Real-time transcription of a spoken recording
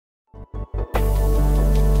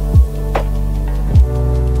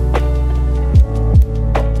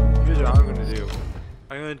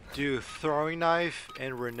Do throwing knife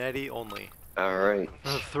and Renetti only. Alright.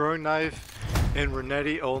 Throwing knife and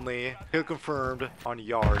Renetti only. Kill confirmed on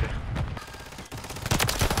yard.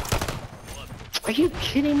 Are you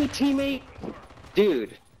kidding me, teammate?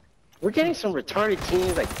 Dude, we're getting some retarded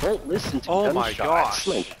teams that won't listen to Oh gunshots. my gosh.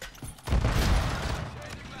 Like,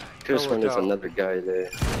 this one is another guy there.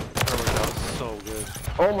 That worked out so good.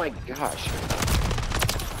 Oh my gosh.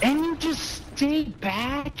 And you just stay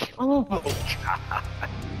back? Oh my god.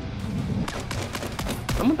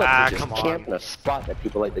 I'm about to just camp in a spot that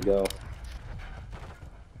people like to go.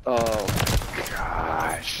 Oh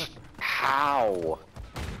gosh. How?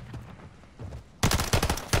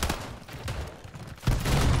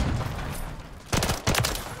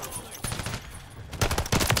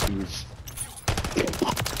 Jeez.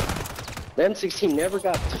 The M16 never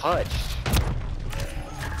got touched.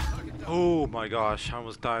 Oh my gosh, I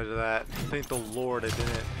almost died to that. Thank the Lord I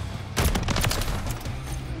didn't.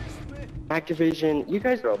 Activision, you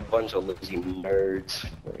guys are a bunch of lazy nerds.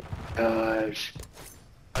 Oh my gosh.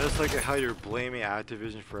 I just like how you're blaming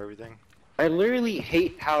Activision for everything. I literally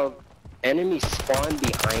hate how enemies spawn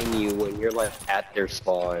behind you when you're like at their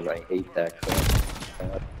spawn. I hate that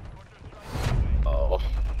crap. Oh.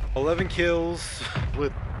 11 kills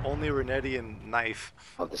with only Renetti and knife.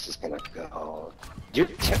 Oh, this is gonna go.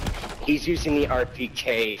 He's using the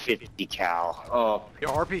RPK 50 cal. Oh.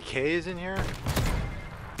 Your RPK is in here?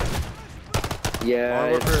 Yeah,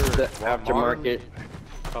 it's the aftermarket.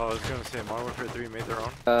 Oh, I was gonna say Modern Warfare 3 made their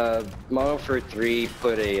own? Modern Warfare 3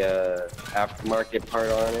 put a aftermarket part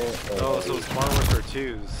on it. Oh, so it's Modern Warfare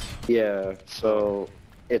 2's. Yeah, so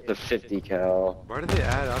it's a 50 cal. Why did they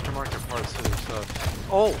add aftermarket parts to their stuff?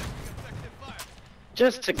 Oh!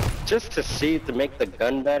 Just to see, to make the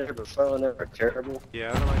gun better, but some of them are terrible. Yeah,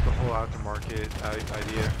 I don't like the whole aftermarket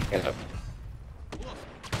idea. Yeah.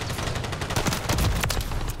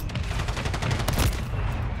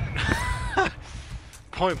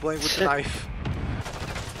 Point blank with the knife.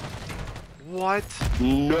 What?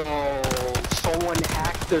 No! Someone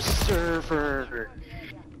hacked the server!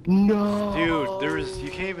 No! Dude, you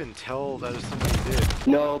can't even tell that somebody did.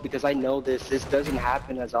 No, because I know this. This doesn't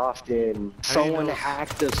happen as often. Someone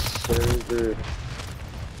hacked the server.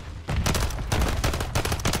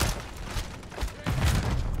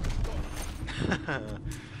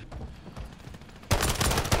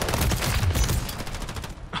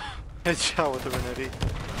 Headshot with the Renetti.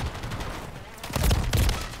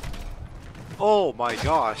 Oh my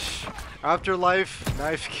gosh. Afterlife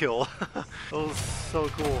knife kill. That was so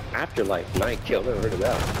cool. Afterlife knife kill, never heard of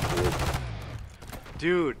that.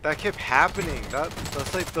 Dude, that kept happening.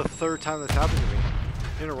 That's like the third time that's happened to me.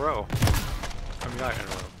 In a row. I mean, not in a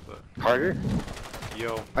row, but... Carter?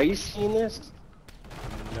 Yo. Are you seeing this?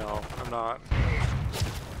 No, I'm not.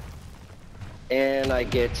 And I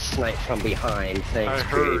get sniped from behind, thanks. I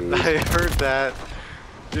heard that.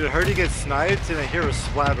 Dude, I heard he gets sniped and I hear a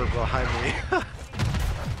splatter behind me.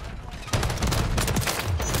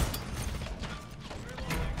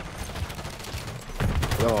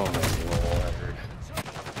 Oh my lord.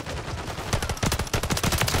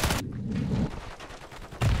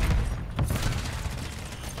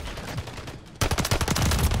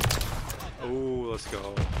 Oh, let's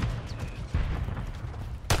go.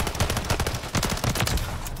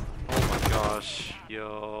 Gosh,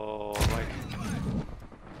 yo, like,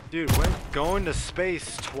 dude, going to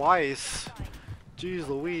space twice. Jeez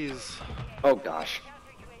Louise. Oh gosh.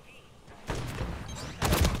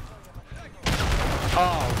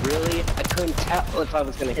 Oh really? I couldn't tell if I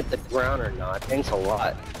was gonna hit the ground or not. Thanks a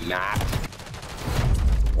lot, Matt.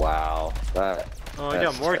 Wow. Oh, I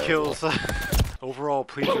got more kills. Overall,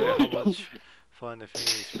 please rate how much fun, if any,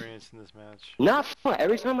 experience in this match. Not fun.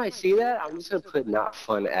 Every time I see that, I'm just gonna put not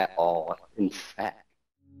fun at all. In fact.